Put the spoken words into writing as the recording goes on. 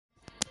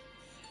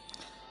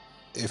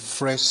A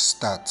fresh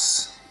start.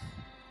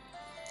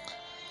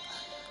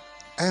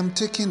 I am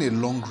taking a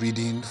long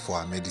reading for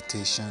our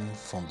meditation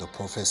from the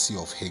prophecy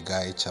of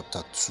Haggai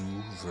chapter 2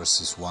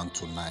 verses 1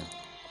 to 9.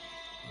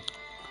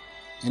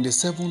 In the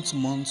 7th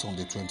month, on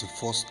the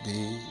 21st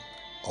day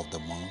of the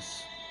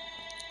month,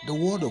 the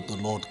word of the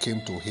Lord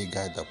came to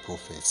Haggai the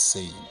prophet,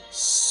 saying,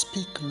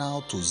 Speak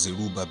now to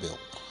Zerubbabel,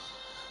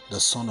 the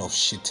son of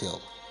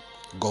Shealtiel,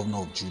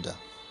 governor of Judah,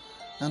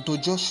 and to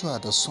Joshua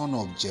the son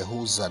of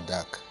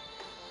Jehozadak,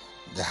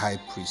 the high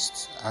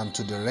priest, and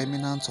to the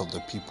remnant of the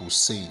people,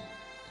 saying,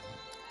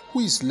 Who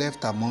is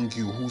left among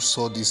you who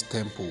saw this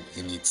temple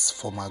in its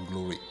former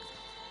glory?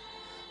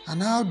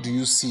 And how do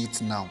you see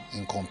it now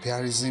in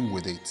comparison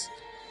with it?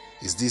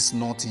 Is this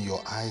not in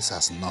your eyes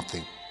as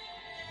nothing?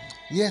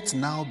 Yet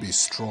now be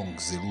strong,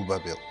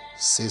 Zerubbabel,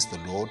 says the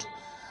Lord,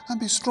 and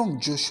be strong,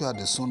 Joshua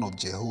the son of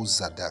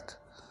Jehozadak,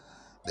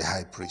 the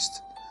high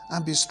priest,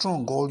 and be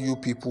strong, all you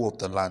people of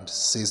the land,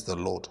 says the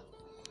Lord,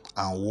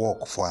 and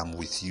walk, for I am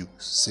with you,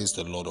 says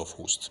the Lord of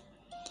hosts.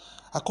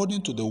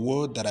 According to the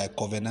word that I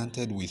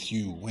covenanted with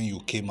you when you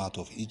came out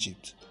of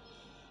Egypt,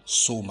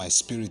 so my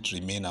spirit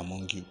remain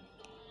among you.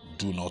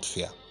 Do not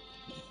fear.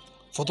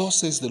 For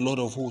thus says the Lord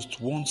of hosts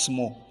once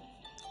more,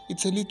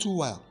 it's a little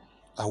while,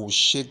 I will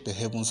shake the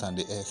heavens and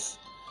the earth,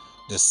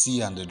 the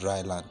sea and the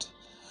dry land,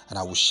 and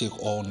I will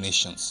shake all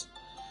nations.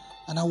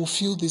 And I will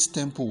fill this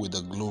temple with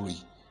the glory,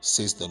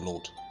 says the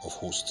Lord of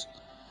hosts.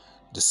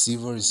 The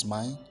silver is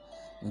mine,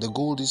 and the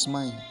gold is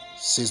mine,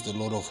 says the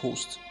Lord of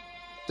hosts.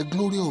 The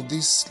glory of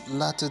this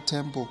latter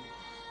temple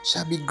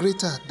shall be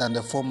greater than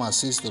the former,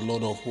 says the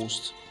Lord of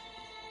hosts.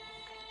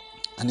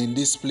 And in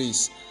this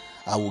place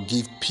I will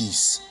give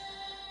peace,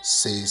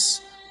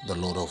 says the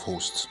Lord of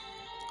hosts.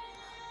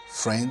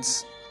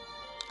 Friends,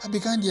 I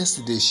began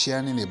yesterday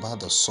sharing about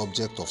the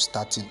subject of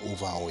starting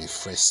over or a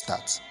fresh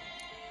start.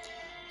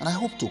 And I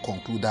hope to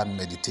conclude that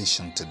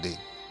meditation today.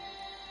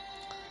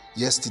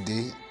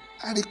 Yesterday,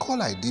 I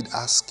recall I did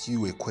ask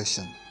you a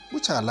question,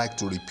 which I'd like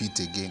to repeat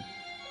again,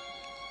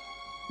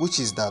 which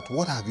is that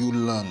what have you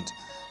learned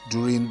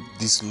during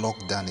this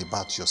lockdown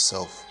about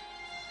yourself,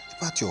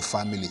 about your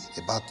family,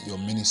 about your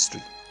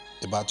ministry,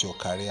 about your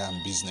career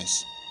and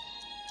business?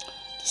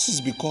 This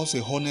is because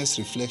a honest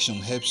reflection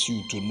helps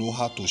you to know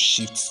how to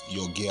shift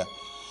your gear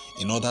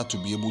in order to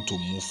be able to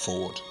move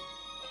forward.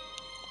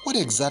 What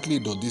exactly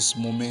does this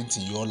moment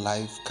in your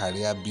life,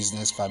 career,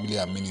 business, family,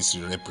 and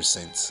ministry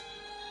represent?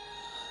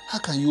 How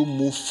can you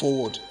move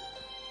forward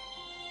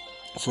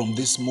from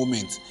this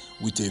moment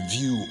with a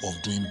view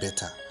of doing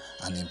better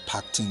and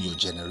impacting your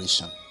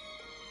generation?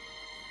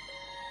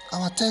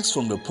 Our text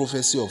from the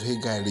prophecy of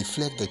Haggai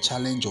reflects the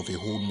challenge of a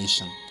whole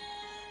nation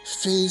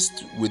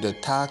faced with the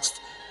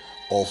task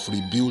of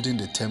rebuilding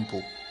the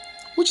temple,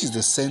 which is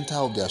the center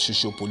of their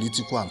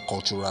socio-political and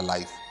cultural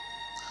life.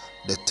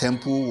 The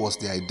temple was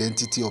the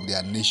identity of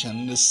their nation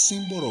and the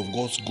symbol of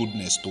God's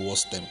goodness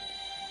towards them.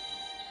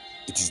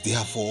 It is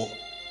therefore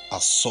a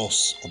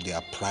source of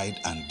their pride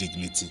and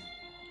dignity.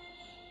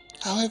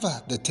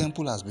 However, the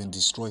temple has been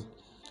destroyed,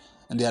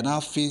 and they are now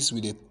faced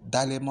with the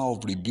dilemma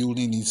of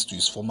rebuilding it to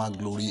its former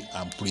glory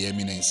and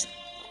preeminence.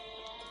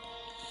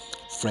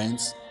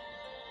 Friends,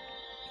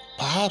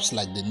 perhaps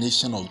like the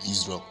nation of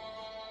Israel,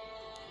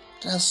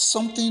 there's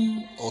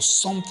something or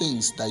some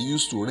things that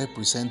used to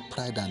represent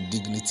pride and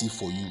dignity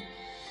for you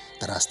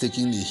that has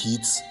taken a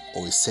hit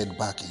or a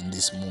setback in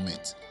this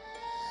moment.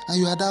 And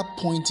you're at that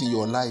point in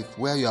your life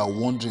where you are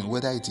wondering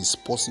whether it is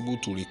possible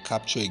to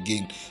recapture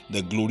again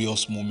the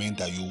glorious moment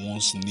that you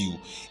once knew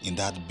in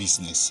that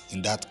business,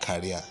 in that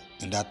career,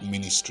 in that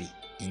ministry,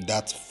 in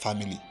that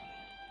family.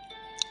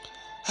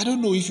 I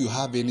don't know if you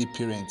have any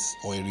parents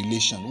or a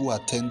relation who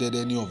attended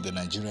any of the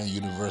Nigerian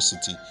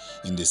university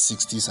in the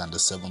 60s and the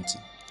 70s.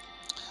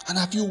 And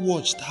have you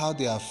watched how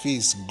their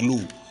face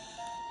glow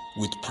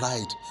with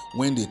pride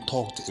when they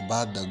talked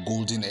about the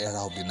golden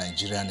era of the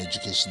Nigerian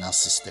educational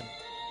system?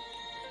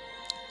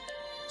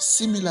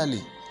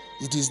 Similarly,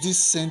 it is this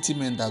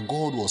sentiment that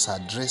God was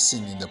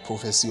addressing in the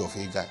prophecy of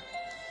Haggai.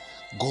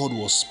 God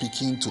was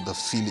speaking to the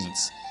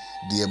feelings,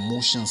 the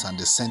emotions, and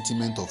the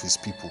sentiment of his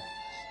people,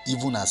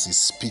 even as he's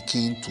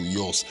speaking to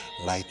yours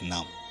right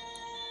now.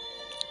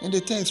 In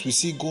the text, we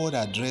see God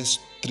address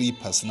three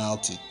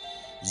personalities: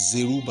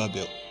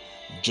 Zerubbabel,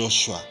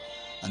 Joshua,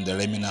 and the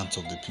remnant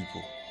of the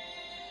people.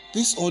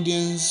 This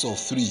audience of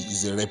three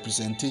is a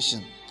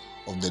representation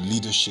of the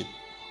leadership,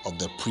 of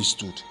the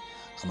priesthood,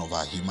 and of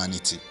our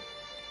humanity.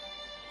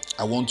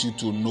 I want you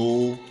to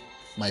know,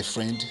 my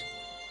friend,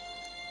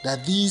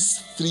 that these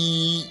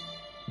three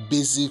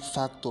basic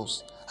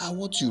factors are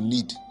what you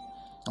need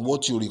and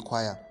what you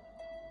require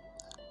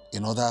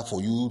in order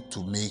for you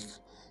to make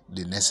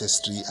the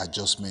necessary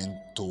adjustment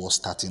towards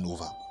starting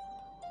over.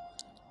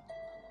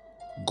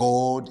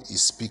 God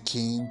is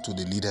speaking to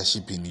the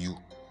leadership in you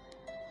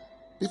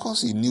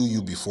because he knew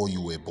you before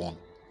you were born,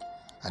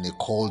 and he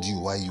called you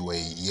while you were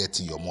yet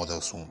in your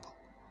mother's womb.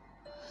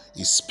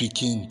 He's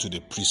speaking to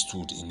the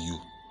priesthood in you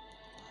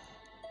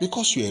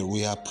because you are a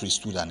royal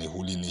priesthood and a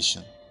holy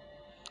nation,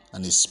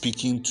 and he's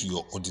speaking to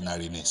your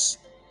ordinariness.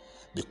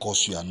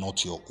 because you are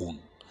not your own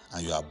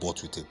and you are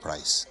bought with a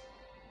price.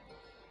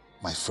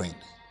 My friend,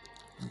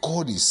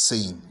 God is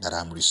saying that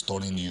I'm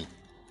restoring you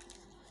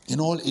in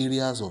all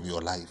areas of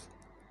your life.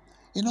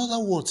 In other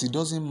words, it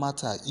doesn't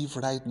matter if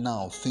right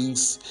now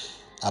things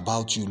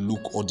about you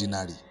look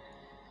ordinary.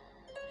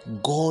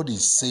 God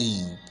is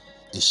saying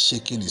a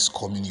shaking is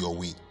coming your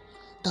way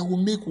that will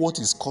make what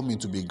is coming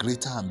to be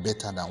greater and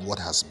better than what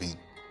has been.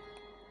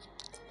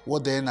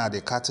 What then are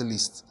the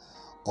catalysts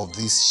of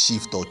this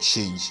shift or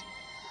change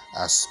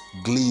as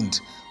gleaned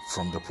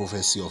from the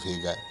prophecy of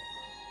Haggai?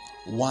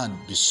 1,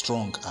 be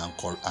strong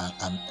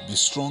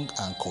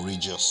and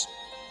courageous.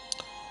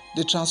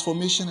 The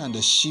transformation and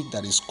the shift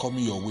that is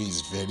coming your way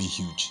is very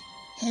huge.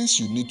 Hence,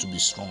 you need to be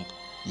strong.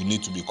 You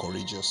need to be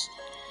courageous.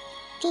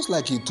 Just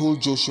like he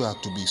told Joshua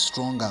to be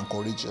strong and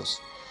courageous,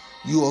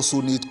 you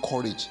also need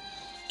courage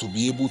to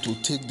be able to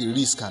take the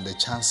risk and the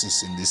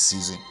chances in this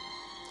season.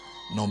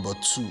 Number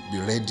 2, be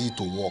ready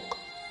to walk.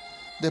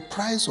 The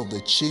price of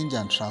the change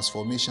and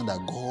transformation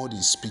that God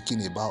is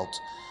speaking about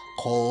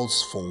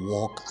calls for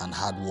work and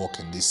hard work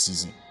in this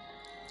season.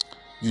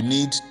 You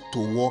need to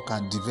work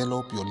and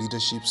develop your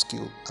leadership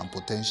skill and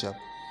potential.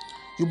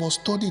 You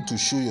must study to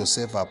show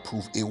yourself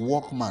approved, a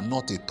workman,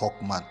 not a talk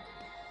man.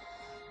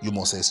 You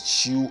must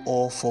eschew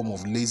all form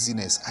of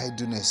laziness,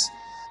 idleness,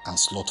 and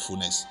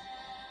slothfulness.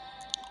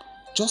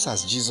 Just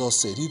as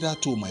Jesus said,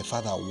 "Hitherto my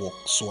Father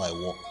walked, so I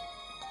walk."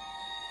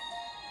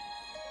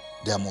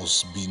 There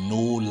must be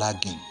no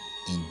lagging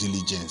in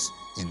diligence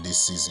in this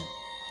season.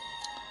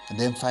 And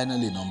then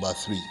finally, number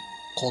 3,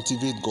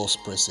 cultivate God's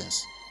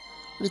presence.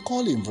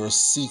 Recall in verse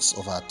 6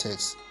 of our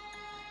text,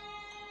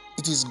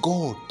 it is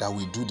God that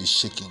will do the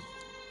shaking.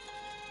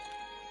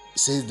 It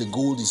says the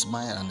gold is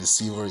mine and the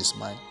silver is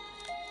mine.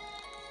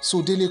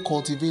 So daily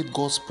cultivate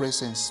God's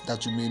presence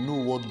that you may know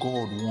what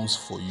God wants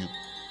for you.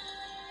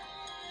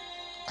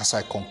 As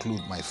I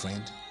conclude, my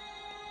friend,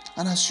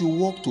 and as you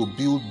walk to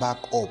build back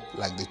up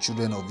like the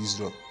children of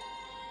Israel,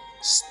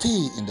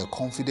 stay in the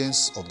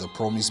confidence of the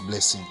promised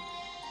blessing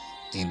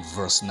in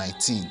verse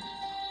 19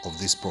 of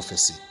this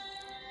prophecy.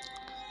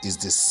 Is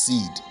the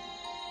seed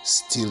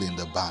still in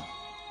the barn?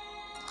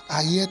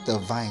 Are yet the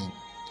vine,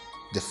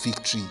 the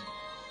fig tree,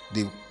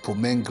 the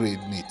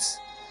pomegranate,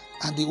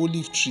 and the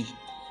olive tree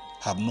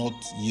have not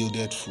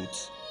yielded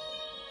fruit?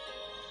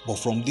 But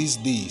from this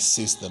day,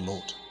 says the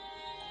Lord,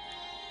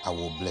 I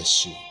will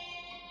bless you,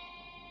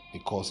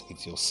 because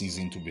it's your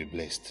season to be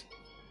blessed.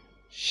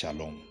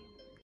 Shalom.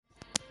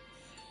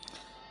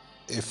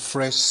 A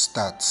fresh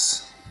start.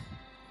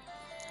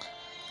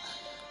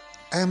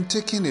 I am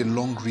taking a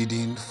long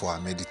reading for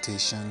our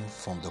meditation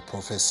from the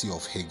prophecy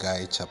of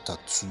Haggai chapter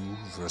 2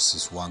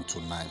 verses 1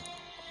 to 9.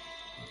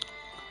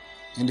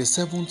 In the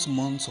 7th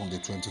month, on the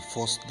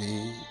 21st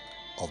day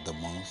of the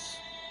month,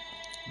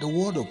 the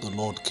word of the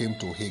Lord came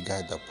to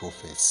Haggai the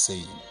prophet,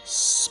 saying,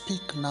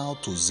 Speak now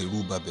to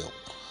Zerubbabel,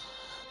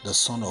 the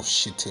son of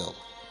Shealtiel,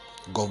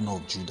 governor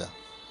of Judah,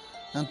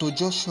 and to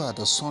Joshua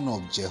the son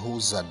of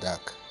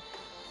Jehozadak,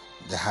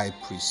 the high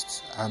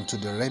priest, and to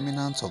the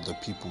remnant of the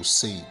people,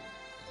 saying,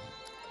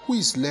 Who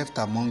is left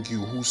among you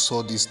who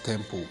saw this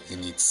temple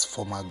in its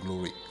former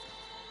glory?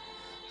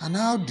 And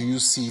how do you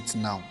see it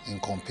now in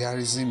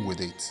comparison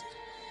with it?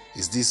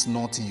 Is this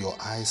not in your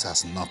eyes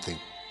as nothing?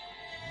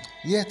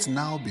 Yet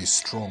now be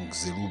strong,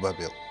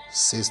 Zerubbabel,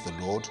 says the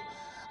Lord,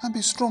 and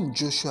be strong,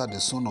 Joshua the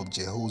son of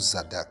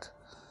Jehozadak,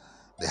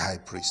 the high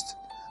priest,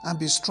 and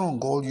be strong,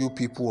 all you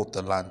people of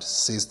the land,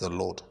 says the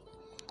Lord,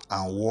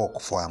 and walk,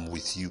 for I am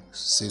with you,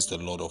 says the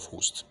Lord of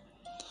hosts.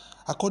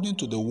 According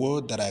to the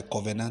word that I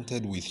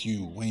covenanted with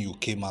you when you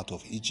came out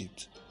of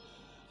Egypt,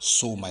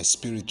 so my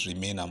spirit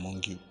remain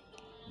among you.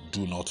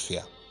 Do not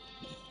fear.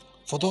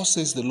 For thus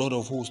says the Lord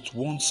of hosts,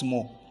 once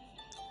more,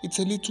 it's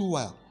a little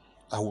while,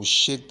 I will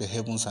shake the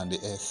heavens and the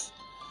earth,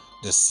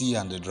 the sea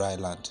and the dry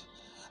land,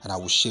 and I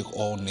will shake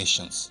all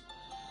nations.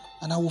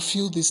 And I will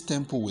fill this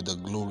temple with the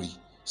glory,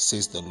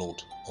 says the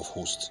Lord of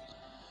hosts.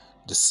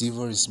 The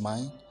silver is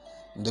mine,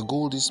 and the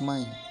gold is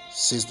mine,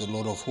 says the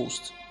Lord of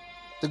hosts.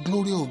 The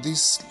glory of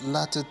this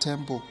latter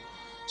temple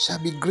shall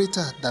be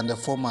greater than the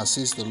former,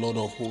 says the Lord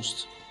of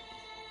hosts.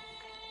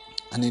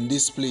 And in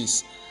this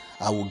place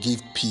I will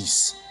give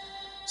peace,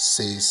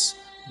 says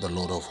the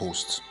Lord of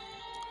hosts.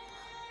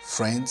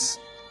 Friends,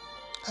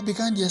 I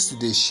began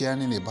yesterday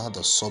sharing about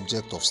the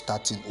subject of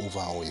starting over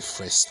or a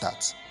fresh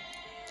start.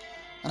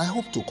 And I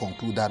hope to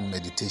conclude that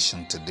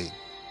meditation today.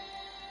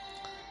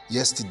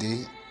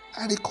 Yesterday,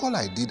 I recall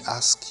I did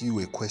ask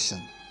you a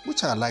question,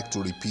 which I'd like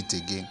to repeat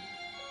again,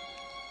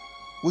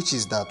 which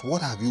is that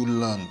what have you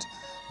learned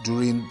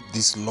during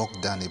this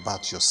lockdown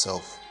about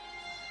yourself,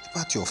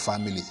 about your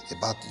family,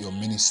 about your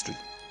ministry,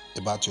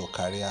 about your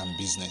career and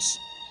business?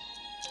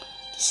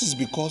 This is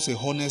because a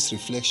honest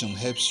reflection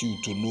helps you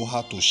to know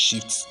how to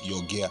shift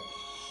your gear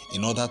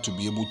in order to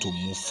be able to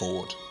move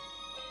forward.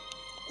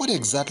 What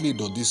exactly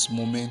does this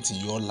moment in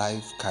your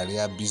life,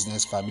 career,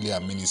 business, family,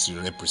 and ministry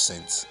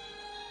represent?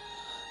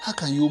 How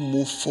can you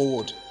move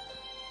forward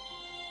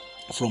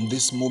from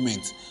this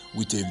moment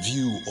with a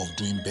view of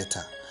doing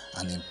better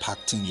and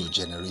impacting your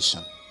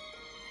generation?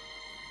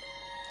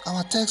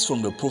 Our text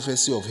from the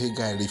prophecy of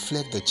Haggai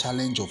reflect the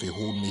challenge of a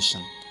whole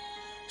nation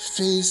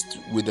faced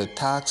with the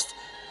task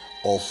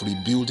of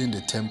rebuilding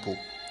the temple,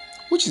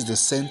 which is the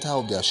center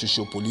of their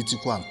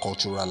socio-political and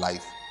cultural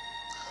life.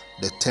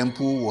 The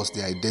temple was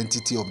the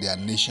identity of their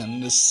nation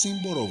and the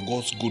symbol of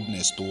God's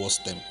goodness towards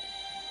them.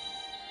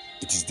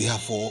 It is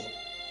therefore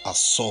a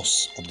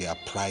source of their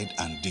pride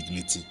and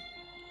dignity.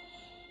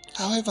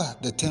 However,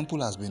 the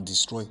temple has been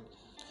destroyed,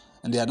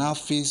 and they are now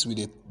faced with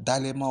the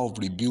dilemma of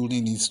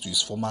rebuilding it to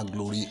its former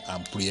glory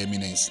and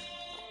preeminence.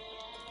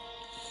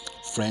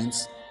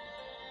 Friends,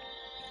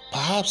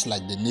 perhaps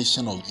like the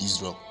nation of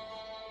Israel,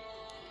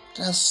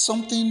 there's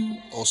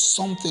something or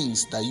some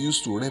things that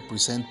used to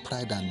represent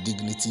pride and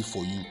dignity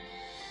for you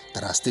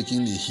that has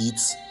taken a hit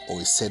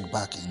or a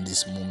setback in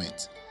this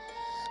moment.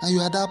 And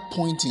you're at that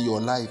point in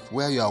your life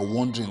where you are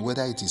wondering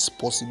whether it is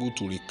possible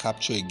to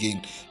recapture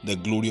again the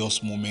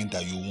glorious moment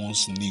that you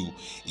once knew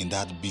in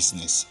that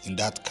business, in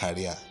that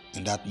career,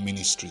 in that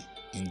ministry,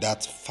 in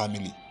that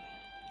family.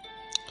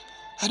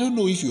 I don't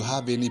know if you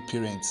have any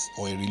parents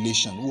or a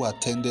relation who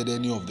attended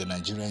any of the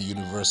Nigerian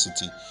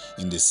university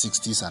in the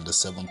 60s and the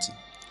 70s.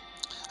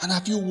 And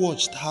have you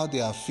watched how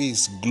their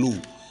face glow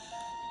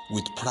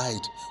with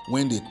pride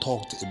when they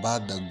talked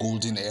about the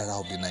golden era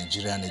of the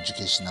Nigerian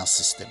educational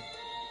system?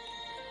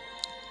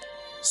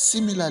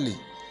 Similarly,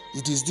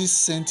 it is this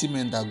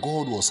sentiment that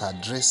God was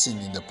addressing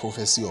in the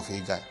prophecy of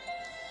Haggai.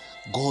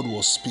 God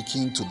was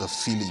speaking to the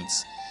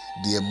feelings,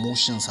 the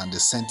emotions, and the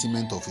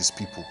sentiment of his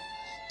people,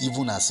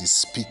 even as he's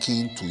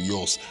speaking to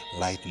yours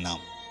right now.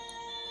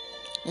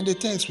 In the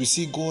text, we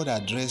see God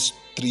address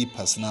three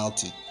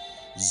personalities: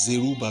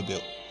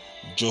 Zerubbabel,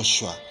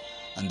 Joshua,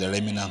 and the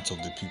remnant of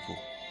the people.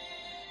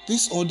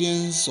 This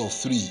audience of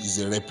three is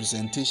a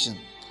representation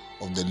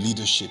of the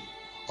leadership,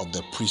 of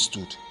the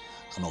priesthood,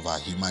 and of our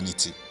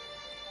humanity.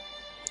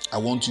 I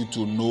want you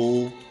to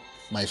know,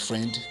 my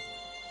friend,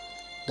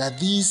 that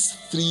these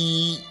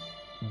three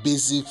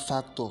basic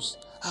factors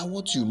are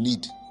what you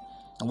need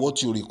and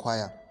what you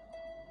require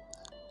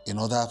in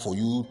order for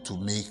you to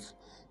make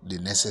the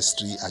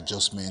necessary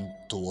adjustment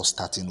towards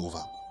starting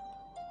over.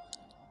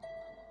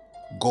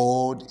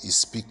 God is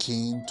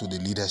speaking to the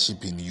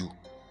leadership in you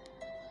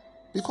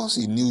because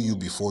he knew you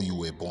before you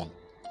were born,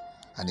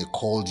 and he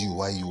called you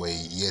while you were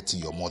yet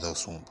in your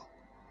mother's womb.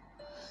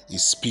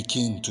 He's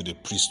speaking to the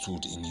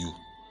priesthood in you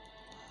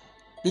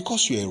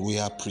because you are a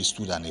royal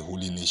priesthood and a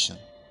holy nation,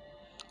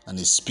 and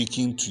he's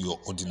speaking to your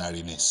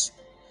ordinariness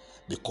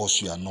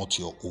because you are not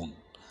your own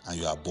and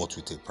you are bought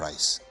with a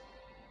price.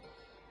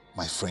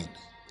 My friend,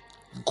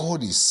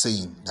 God is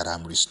saying that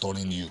I'm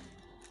restoring you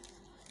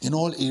in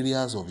all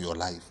areas of your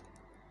life.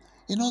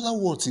 In other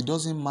words, it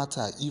doesn't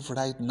matter if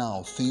right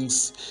now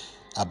things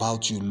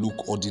about you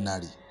look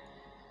ordinary.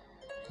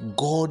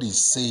 God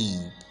is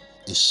saying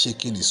a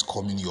shaking is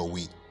coming your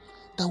way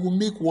that will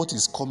make what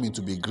is coming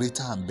to be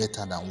greater and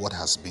better than what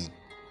has been.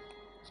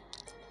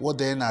 What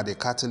then are the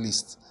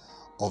catalysts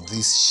of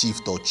this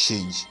shift or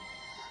change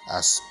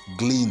as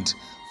gleaned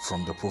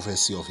from the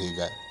prophecy of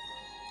Haggai?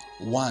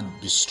 1,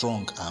 be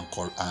strong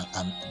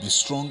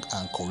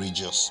and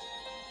courageous.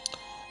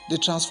 The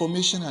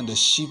transformation and the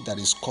shift that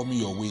is coming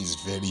your way is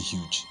very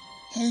huge.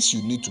 Hence,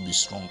 you need to be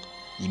strong.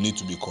 You need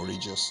to be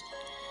courageous.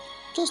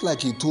 Just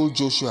like he told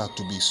Joshua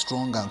to be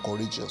strong and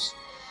courageous,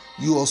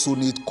 you also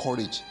need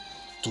courage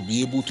to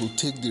be able to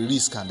take the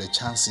risk and the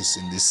chances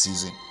in this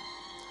season.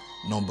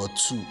 Number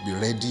 2, be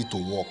ready to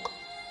walk.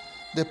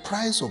 The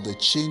price of the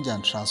change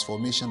and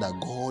transformation that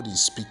God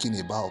is speaking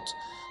about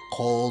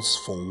calls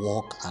for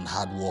work and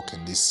hard work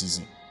in this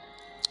season.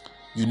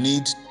 You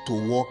need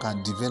to work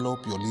and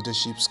develop your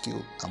leadership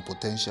skill and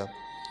potential.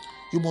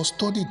 You must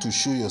study to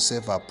show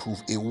yourself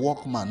approved, a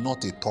workman,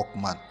 not a talk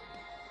man.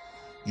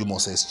 You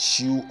must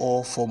eschew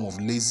all form of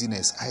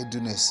laziness,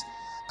 idleness,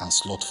 and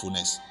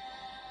slothfulness.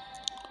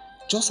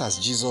 Just as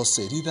Jesus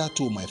said,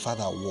 "Hitherto my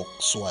Father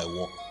walked, so I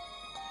walk."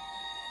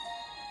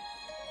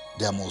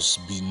 There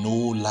must be no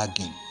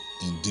lagging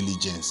in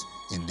diligence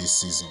in this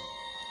season.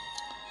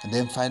 And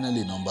then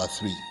finally, number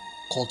 3,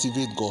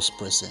 cultivate God's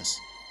presence.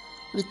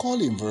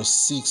 Recall in verse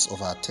 6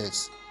 of our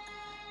text,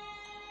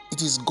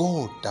 it is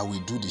God that will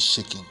do the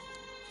shaking.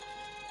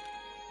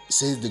 It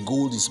says the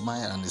gold is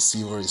mine and the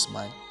silver is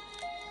mine.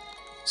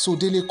 So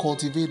daily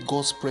cultivate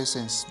God's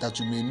presence that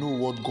you may know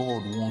what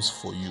God wants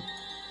for you.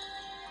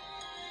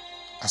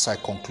 As I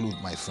conclude,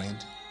 my friend,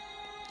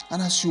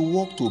 and as you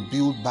walk to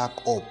build back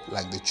up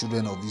like the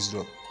children of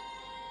Israel,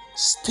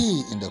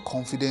 stay in the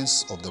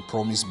confidence of the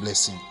promised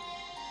blessing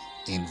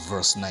in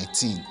verse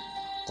 19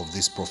 of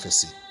this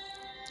prophecy.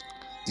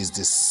 Is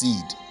the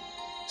seed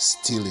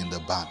still in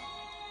the barn?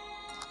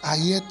 Are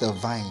yet the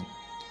vine,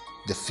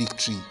 the fig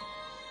tree,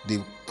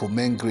 the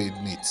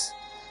pomegranate,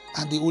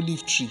 and the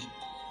olive tree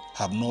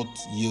have not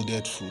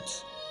yielded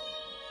fruit?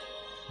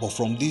 But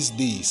from this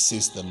day,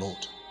 says the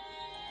Lord,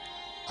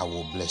 I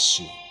will bless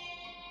you,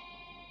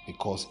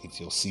 because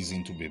it's your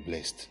season to be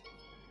blessed.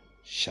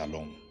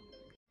 Shalom.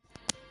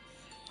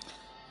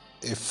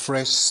 A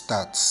fresh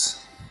start.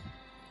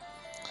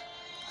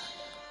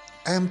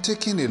 I am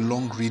taking a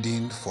long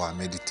reading for our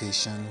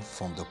meditation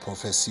from the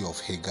prophecy of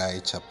Haggai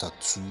chapter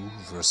 2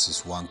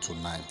 verses 1 to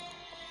 9.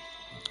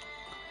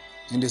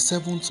 In the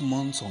 7th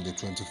month on the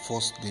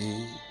 21st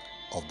day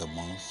of the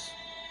month,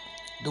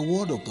 the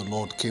word of the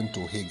Lord came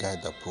to Haggai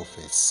the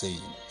prophet,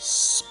 saying,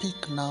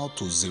 "Speak now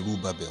to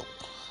Zerubbabel,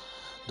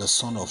 the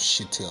son of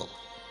Shealtiel,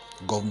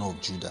 governor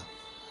of Judah,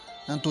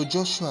 and to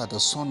Joshua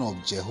the son of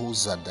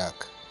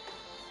Jehozadak,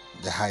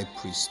 the high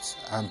priest,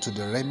 and to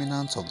the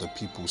remnant of the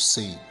people,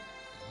 saying,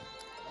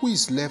 Who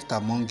is left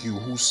among you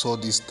who saw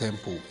this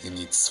temple in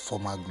its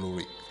former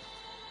glory?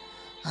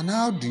 And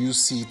how do you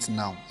see it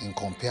now in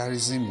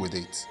comparison with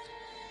it?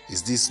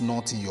 Is this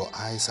not in your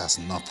eyes as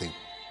nothing?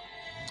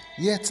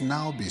 Yet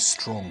now be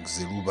strong,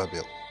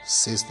 Zerubbabel,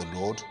 says the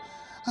Lord,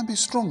 and be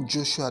strong,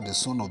 Joshua the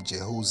son of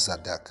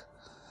Jehozadak,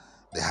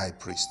 the high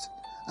priest,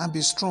 and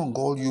be strong,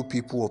 all you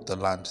people of the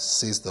land,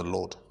 says the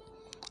Lord,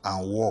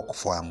 and walk,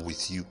 for I am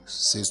with you,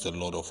 says the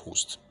Lord of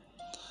hosts.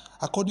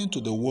 According to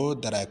the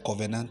word that I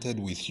covenanted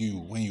with you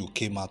when you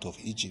came out of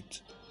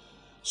Egypt,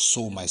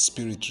 so my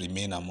spirit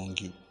remain among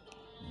you.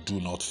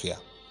 Do not fear.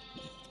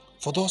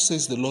 For thus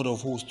says the Lord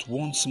of hosts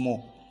once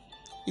more,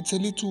 it's a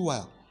little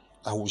while,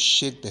 I will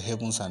shake the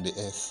heavens and the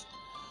earth,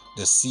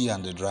 the sea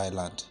and the dry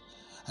land,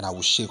 and I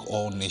will shake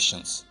all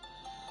nations.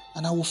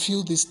 And I will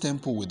fill this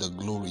temple with the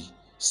glory,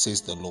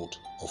 says the Lord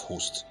of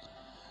hosts.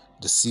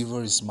 The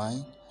silver is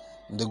mine,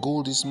 and the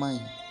gold is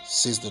mine,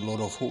 says the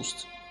Lord of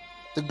hosts.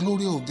 The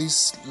glory of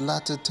this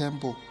latter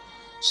temple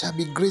shall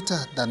be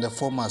greater than the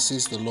former,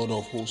 says the Lord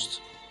of hosts.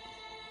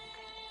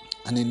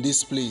 And in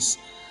this place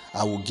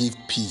I will give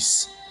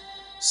peace,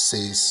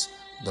 says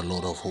the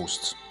Lord of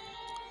hosts.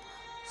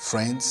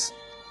 Friends,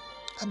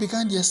 I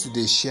began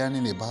yesterday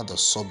sharing about the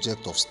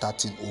subject of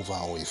starting over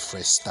or a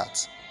fresh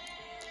start.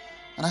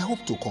 And I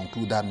hope to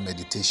conclude that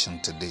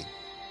meditation today.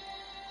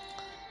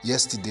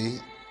 Yesterday,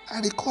 I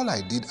recall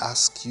I did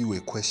ask you a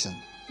question,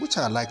 which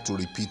I'd like to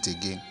repeat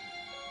again,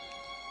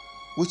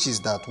 which is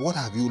that what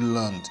have you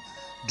learned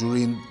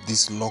during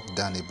this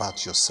lockdown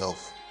about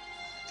yourself,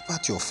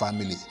 about your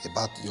family,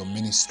 about your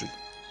ministry,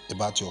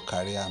 about your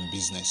career and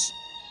business?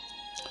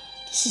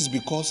 This is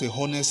because a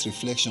honest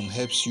reflection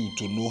helps you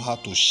to know how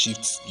to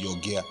shift your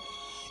gear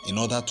in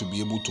order to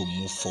be able to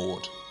move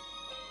forward.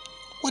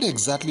 What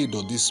exactly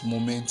does this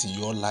moment in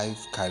your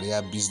life,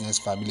 career, business,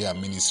 family,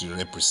 and ministry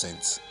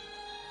represent?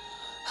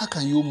 How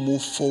can you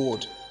move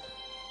forward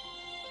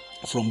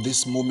from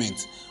this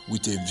moment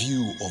with a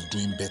view of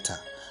doing better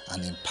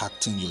and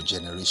impacting your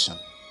generation?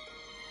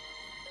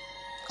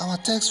 Our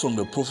text from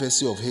the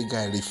prophecy of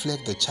Haggai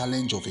reflects the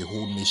challenge of a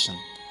whole nation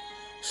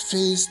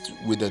faced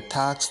with the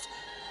task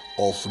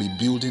of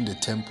rebuilding the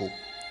temple,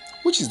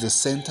 which is the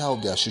center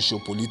of their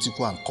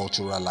socio-political and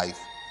cultural life.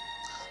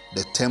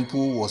 The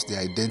temple was the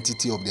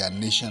identity of their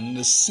nation and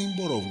a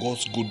symbol of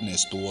God's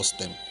goodness towards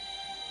them.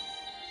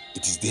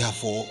 It is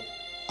therefore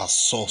a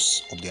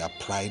source of their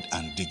pride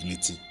and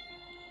dignity.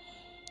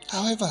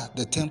 However,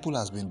 the temple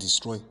has been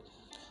destroyed,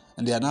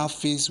 and they are now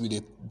faced with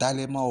a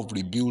dilemma of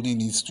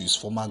rebuilding it to its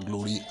former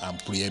glory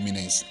and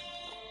preeminence.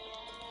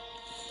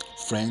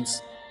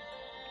 Friends,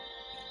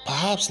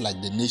 perhaps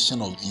like the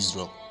nation of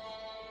Israel,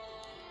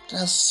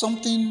 there's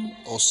something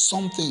or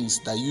some things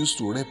that used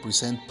to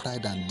represent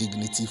pride and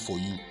dignity for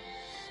you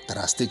that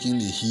has taken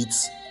a hit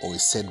or a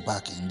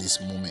setback in this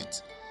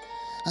moment.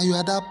 And you're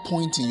at that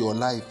point in your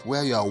life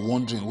where you are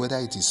wondering whether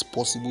it is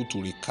possible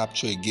to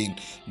recapture again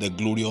the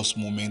glorious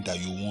moment that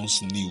you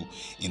once knew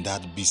in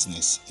that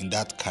business, in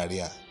that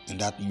career, in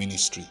that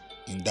ministry,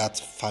 in that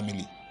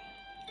family.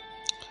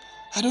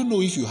 I don't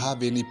know if you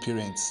have any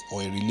parents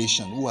or a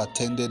relation who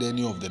attended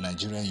any of the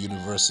Nigerian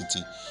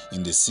university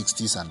in the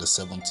 60s and the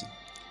 70s.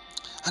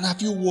 And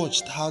have you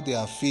watched how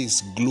their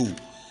face glow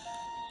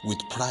with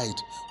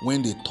pride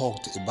when they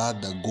talked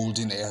about the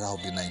golden era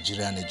of the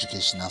Nigerian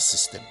educational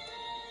system?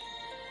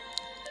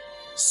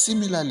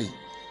 Similarly,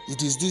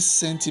 it is this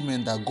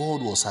sentiment that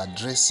God was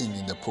addressing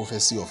in the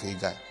prophecy of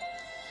Haggai.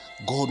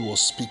 God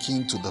was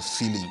speaking to the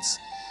feelings,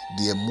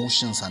 the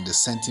emotions, and the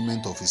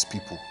sentiment of his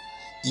people,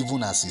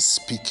 even as he's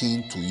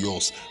speaking to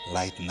yours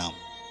right now.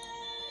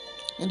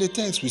 In the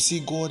text, we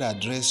see God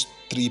address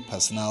three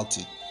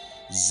personalities: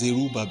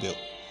 Zerubbabel,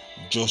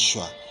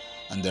 Joshua,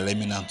 and the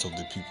remnant of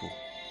the people.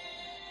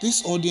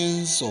 This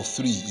audience of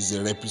three is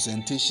a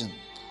representation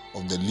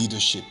of the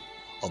leadership,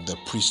 of the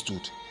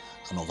priesthood,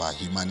 and of our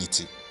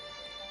humanity.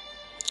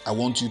 I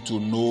want you to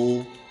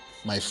know,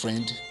 my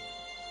friend,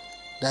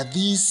 that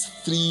these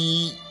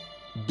three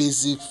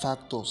basic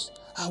factors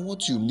are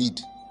what you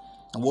need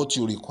and what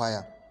you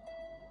require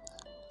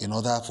in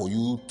order for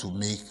you to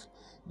make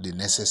the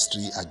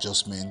necessary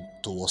adjustment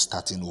towards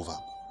starting over.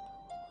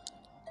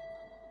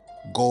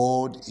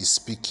 God is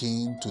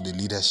speaking to the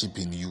leadership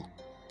in you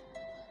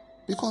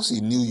because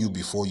he knew you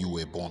before you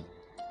were born,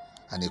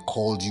 and he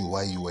called you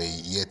while you were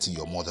yet in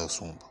your mother's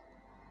womb.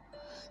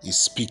 He's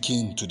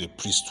speaking to the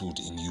priesthood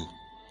in you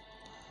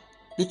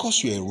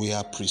because you are a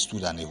royal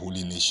priesthood and a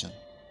holy nation,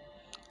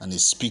 and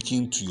he's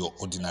speaking to your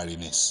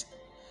ordinariness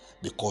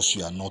because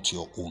you are not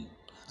your own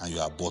and you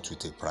are bought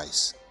with a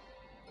price.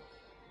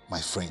 my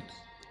friend,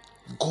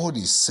 God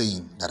is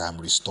saying that I'm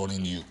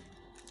restoring you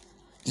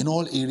in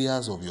all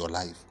areas of your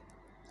life.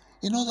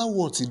 In other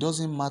words, it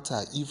doesn't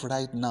matter if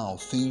right now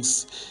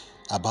things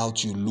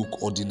about you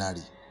look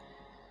ordinary.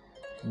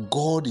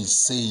 God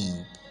is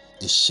saying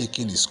a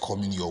shaking is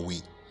coming your way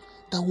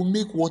that will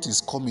make what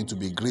is coming to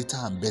be greater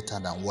and better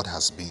than what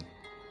has been.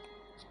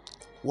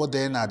 What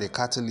then are the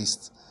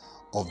catalysts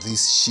of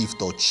this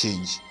shift or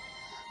change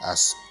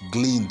as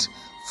gleaned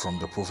from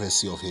the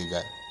prophecy of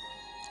Haggai?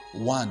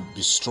 1,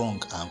 be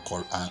strong and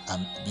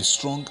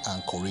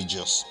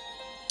courageous.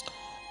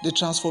 The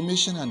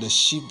transformation and the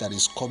shift that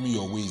is coming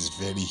your way is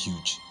very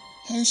huge.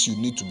 Hence, you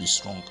need to be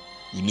strong.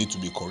 You need to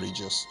be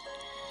courageous.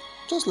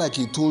 Just like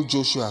he told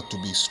Joshua to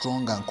be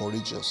strong and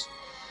courageous,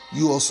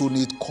 you also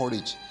need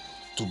courage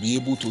to be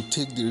able to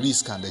take the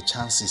risk and the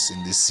chances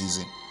in this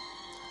season.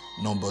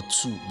 Number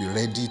 2, be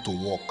ready to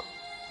walk.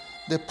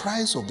 The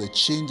price of the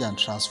change and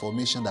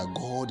transformation that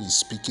God is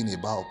speaking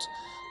about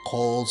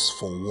calls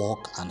for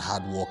work and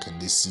hard work in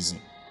this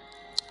season.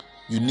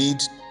 You need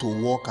to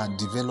work and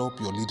develop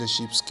your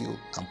leadership skill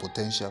and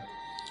potential.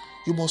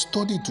 You must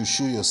study to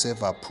show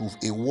yourself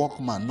approved, a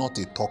workman, not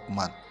a talk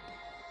man.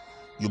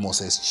 You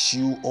must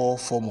eschew all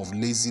form of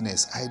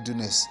laziness,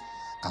 idleness,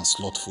 and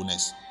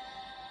slothfulness.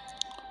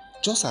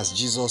 Just as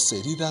Jesus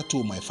said,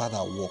 "Hitherto my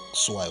Father walk,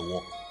 so I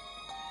walk."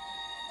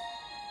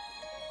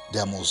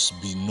 There must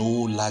be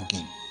no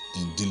lagging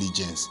in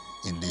diligence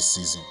in this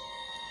season.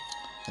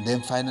 And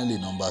then finally,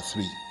 number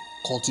 3,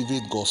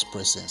 cultivate God's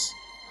presence.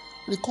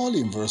 Recall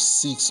in verse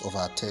 6 of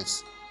our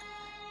text,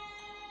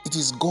 it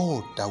is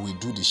God that will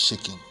do the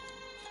shaking.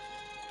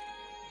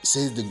 It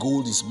says the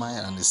gold is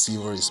mine and the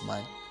silver is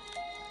mine.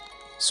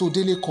 So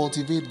daily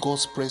cultivate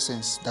God's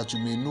presence that you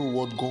may know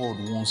what God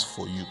wants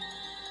for you.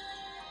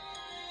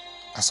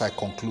 As I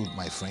conclude,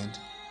 my friend,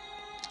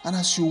 and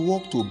as you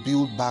walk to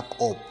build back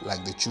up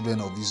like the children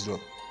of Israel,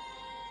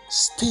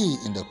 stay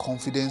in the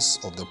confidence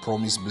of the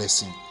promised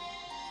blessing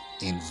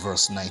in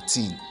verse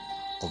 19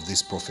 of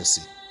this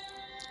prophecy.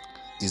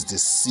 Is the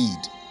seed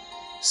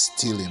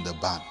still in the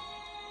barn?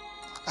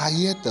 Are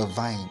yet the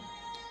vine,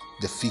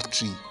 the fig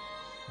tree,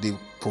 the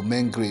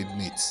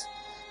pomegranate,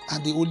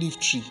 and the olive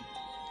tree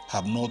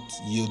have not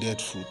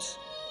yielded fruit?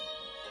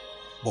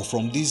 But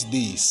from this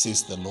day,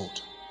 says the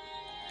Lord,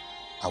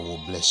 I will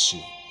bless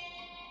you,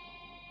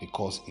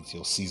 because it's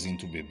your season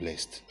to be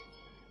blessed.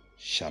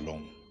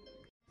 Shalom.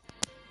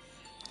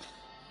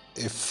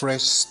 A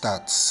fresh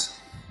start.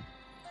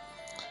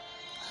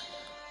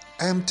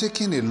 I am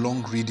taking a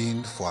long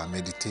reading for our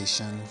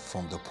meditation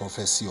from the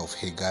prophecy of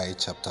Haggai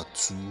chapter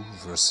 2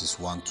 verses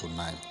 1 to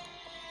 9.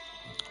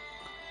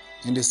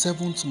 In the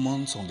 7th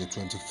month, on the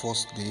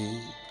 21st day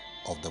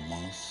of the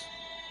month,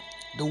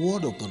 the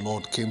word of the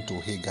Lord came to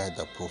Haggai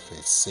the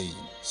prophet, saying,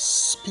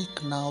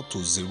 Speak now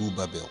to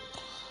Zerubbabel,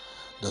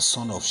 the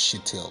son of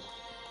Shealtiel,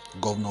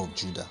 governor of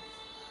Judah,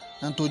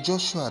 and to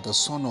Joshua the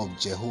son of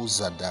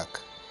Jehozadak,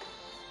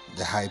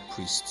 the high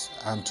priest,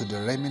 and to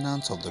the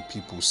remnant of the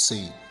people,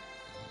 saying,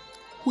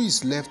 Who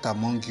is left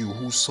among you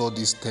who saw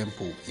this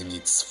temple in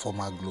its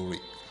former glory?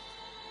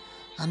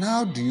 And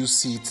how do you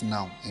see it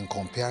now in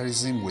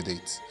comparison with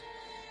it?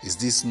 Is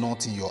this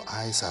not in your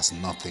eyes as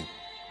nothing?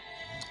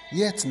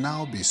 Yet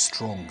now be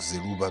strong,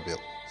 Zerubbabel,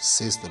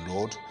 says the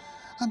Lord,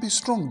 and be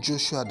strong,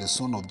 Joshua the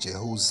son of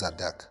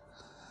Jehozadak,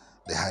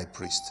 the high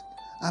priest,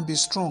 and be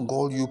strong,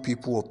 all you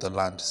people of the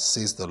land,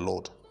 says the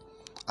Lord,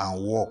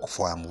 and walk,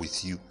 for I am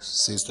with you,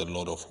 says the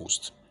Lord of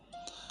hosts.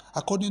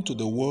 According to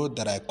the word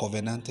that I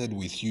covenanted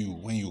with you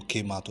when you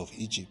came out of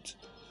Egypt,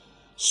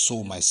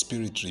 so my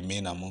spirit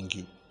remain among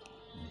you.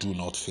 Do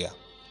not fear.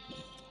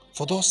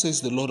 For thus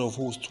says the Lord of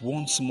hosts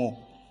once more,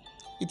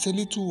 it's a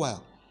little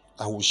while,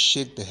 I will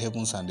shake the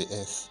heavens and the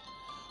earth,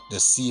 the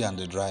sea and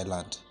the dry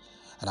land,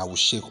 and I will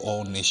shake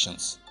all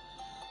nations.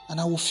 And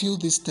I will fill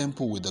this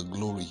temple with the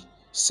glory,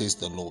 says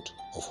the Lord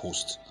of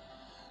hosts.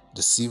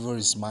 The silver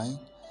is mine,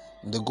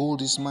 and the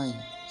gold is mine,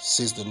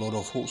 says the Lord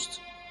of hosts.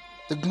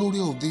 The glory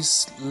of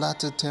this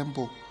latter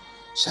temple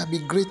shall be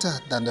greater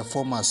than the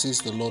former, says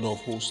the Lord of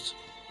hosts.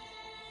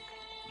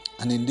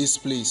 And in this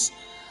place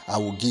I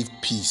will give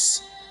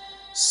peace,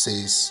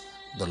 says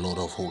the Lord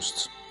of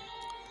hosts.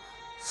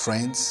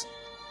 Friends,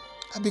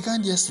 I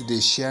began yesterday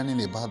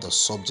sharing about the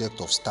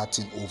subject of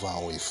starting over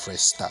or a fresh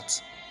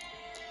start.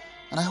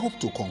 And I hope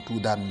to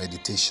conclude that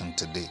meditation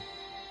today.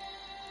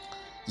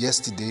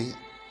 Yesterday,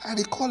 I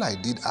recall I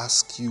did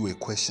ask you a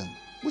question,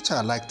 which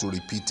I'd like to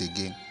repeat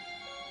again,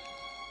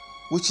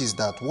 which is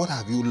that what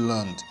have you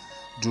learned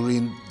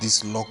during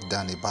this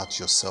lockdown about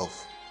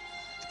yourself,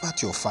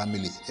 about your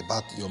family,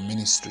 about your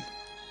ministry,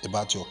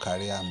 about your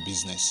career and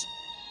business?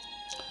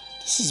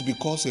 This is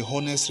because a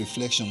honest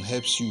reflection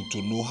helps you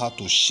to know how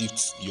to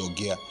shift your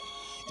gear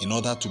in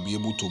order to be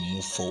able to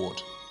move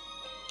forward.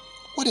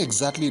 What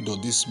exactly does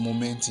this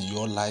moment in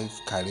your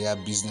life, career,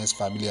 business,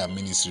 family, and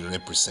ministry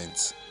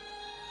represent?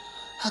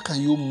 How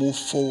can you move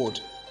forward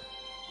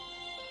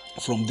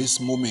from this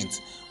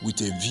moment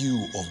with a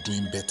view of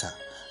doing better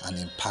and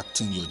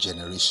impacting your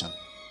generation?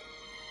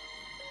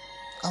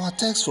 Our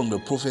text from the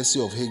prophecy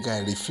of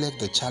Haggai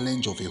reflects the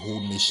challenge of a whole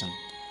nation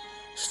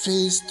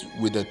faced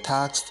with the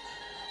task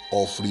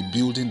of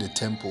rebuilding the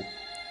temple,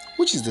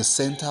 which is the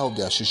center of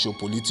their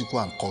socio-political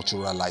and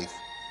cultural life.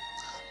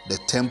 The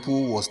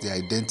temple was the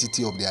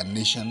identity of their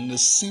nation and the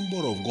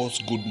symbol of God's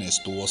goodness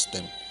towards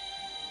them.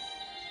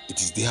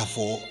 It is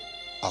therefore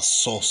a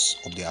source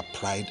of their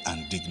pride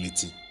and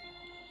dignity.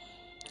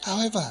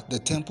 However, the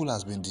temple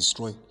has been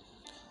destroyed,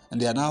 and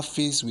they are now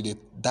faced with the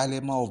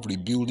dilemma of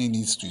rebuilding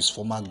it to its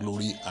former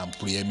glory and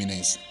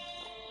preeminence.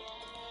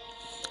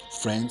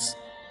 Friends,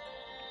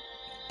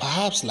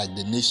 perhaps like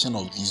the nation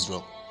of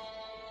Israel,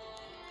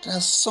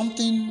 there's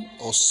something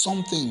or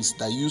some things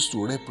that used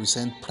to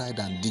represent pride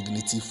and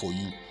dignity for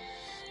you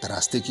that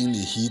has taken a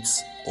hit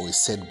or a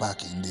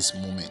setback in this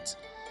moment.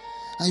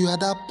 And you are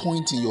at that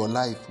point in your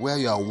life where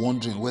you are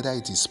wondering whether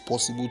it is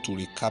possible to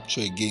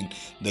recapture again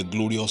the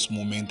glorious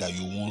moment that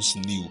you once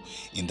knew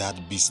in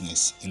that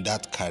business, in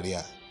that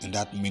career, in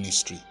that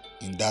ministry,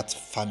 in that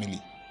family.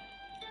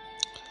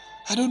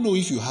 I don't know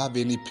if you have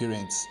any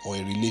parents or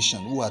a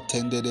relation who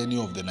attended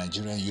any of the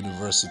Nigerian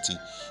university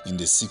in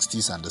the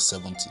 60s and the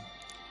 70s.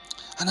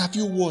 And have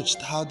you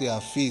watched how their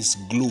face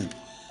glow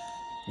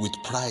with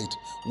pride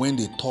when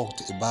they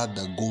talked about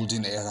the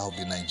golden era of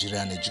the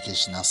Nigerian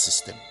educational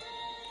system?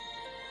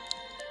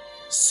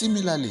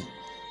 Similarly,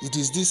 it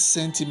is this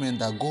sentiment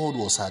that God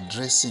was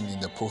addressing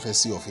in the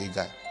prophecy of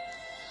Haggai.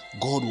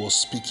 God was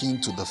speaking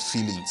to the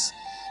feelings,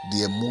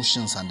 the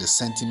emotions, and the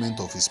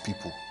sentiment of his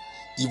people,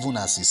 even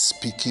as he's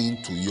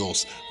speaking to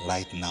yours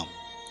right now.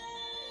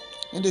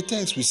 In the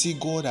text, we see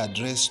God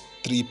address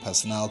three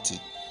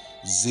personalities: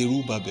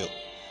 Zerubbabel,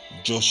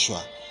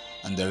 Joshua,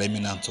 and the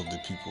remnant of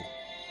the people.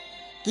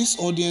 This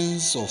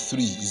audience of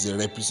three is a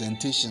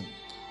representation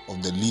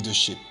of the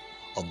leadership,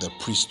 of the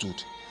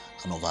priesthood,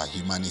 and of our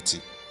humanity.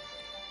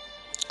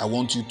 I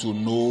want you to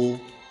know,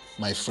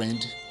 my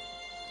friend,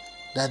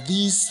 that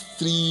these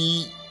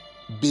three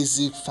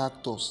basic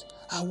factors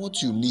are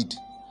what you need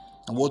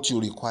and what you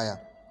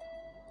require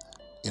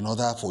in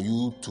order for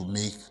you to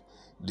make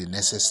the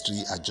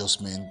necessary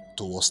adjustment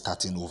towards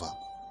starting over.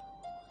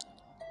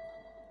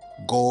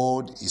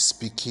 God is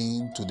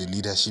speaking to the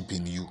leadership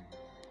in you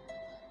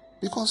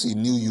because he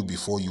knew you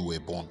before you were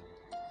born,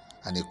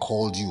 and he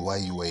called you while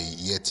you were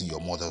yet in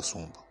your mother's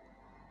womb.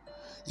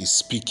 He's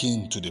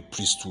speaking to the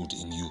priesthood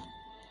in you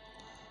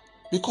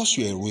because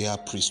you are a royal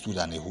priesthood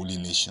and a holy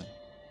nation,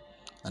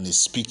 and he's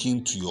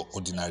speaking to your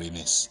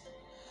ordinariness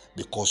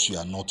because you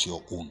are not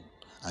your own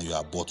and you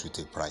are bought with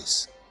a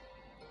price.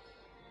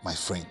 My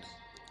friend,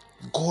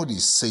 God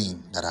is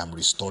saying that I'm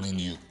restoring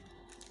you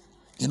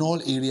in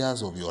all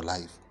areas of your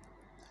life.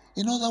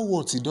 In other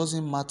words, it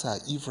doesn't matter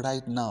if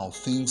right now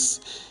things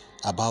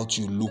about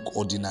you look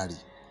ordinary.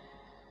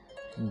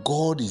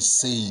 God is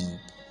saying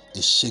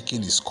a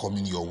shaking is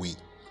coming your way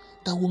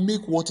that will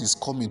make what is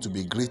coming to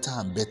be greater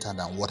and better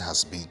than what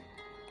has been.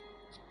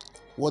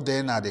 What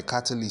then are the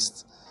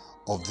catalysts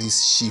of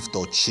this shift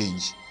or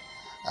change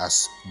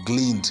as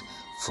gleaned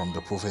from the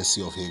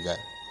prophecy of Haggai?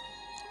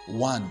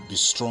 1, be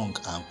strong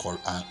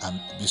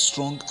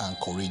and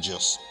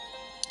courageous.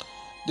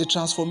 The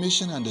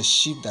transformation and the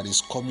shift that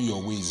is coming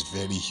your way is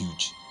very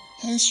huge.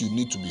 Hence, you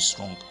need to be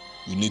strong.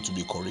 You need to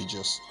be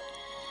courageous.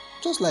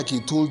 Just like he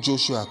told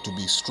Joshua to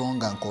be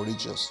strong and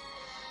courageous,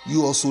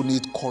 you also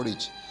need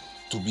courage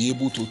to be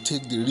able to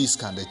take the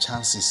risk and the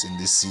chances in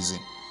this season.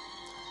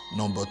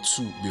 Number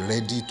 2, be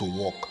ready to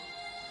walk.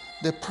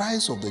 The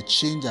price of the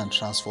change and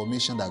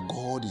transformation that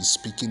God is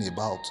speaking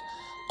about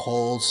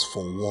calls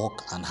for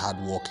work and hard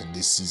work in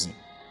this season.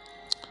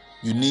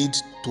 You need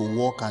to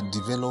work and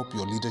develop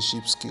your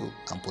leadership skill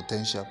and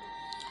potential.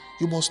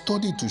 You must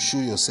study to show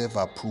yourself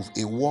approved,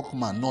 a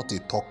workman, not a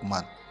talk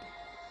man.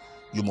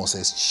 You must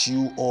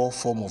eschew all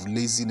form of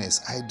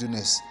laziness,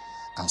 idleness,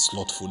 and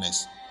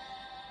slothfulness.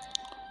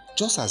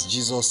 Just as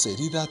Jesus said,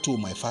 "Hitherto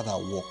my Father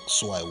walked,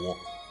 so I walk."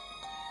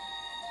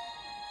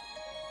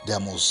 There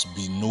must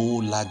be no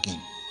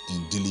lagging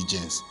in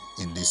diligence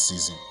in this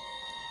season.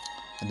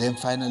 And then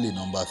finally,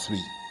 number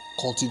 3,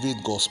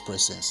 cultivate God's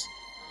presence.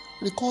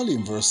 Recall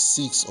in verse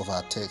 6 of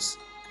our text,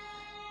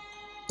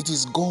 it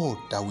is God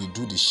that will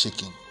do the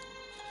shaking.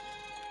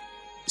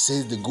 It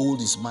says the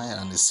gold is mine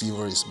and the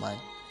silver is mine.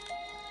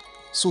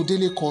 So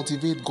daily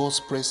cultivate God's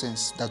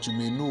presence that you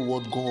may know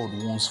what God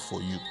wants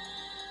for you.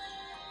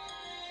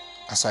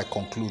 As I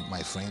conclude,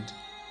 my friend,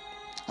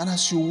 and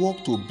as you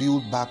walk to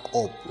build back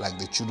up like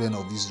the children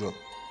of Israel,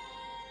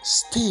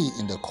 stay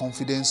in the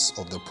confidence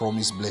of the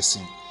promised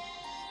blessing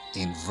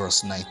in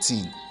verse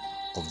 19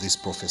 of this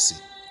prophecy.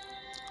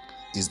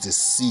 Is the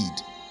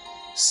seed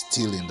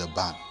still in the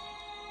barn?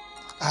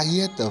 Are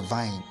yet the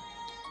vine,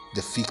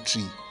 the fig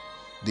tree,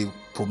 the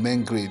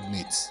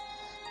pomegranate,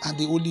 and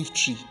the olive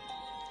tree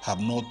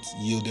have not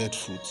yielded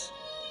fruit?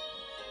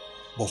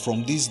 But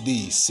from this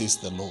day, says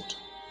the Lord,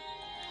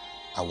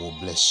 I will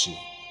bless you,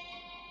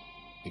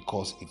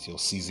 because it's your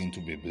season to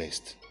be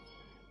blessed.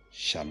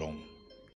 Shalom.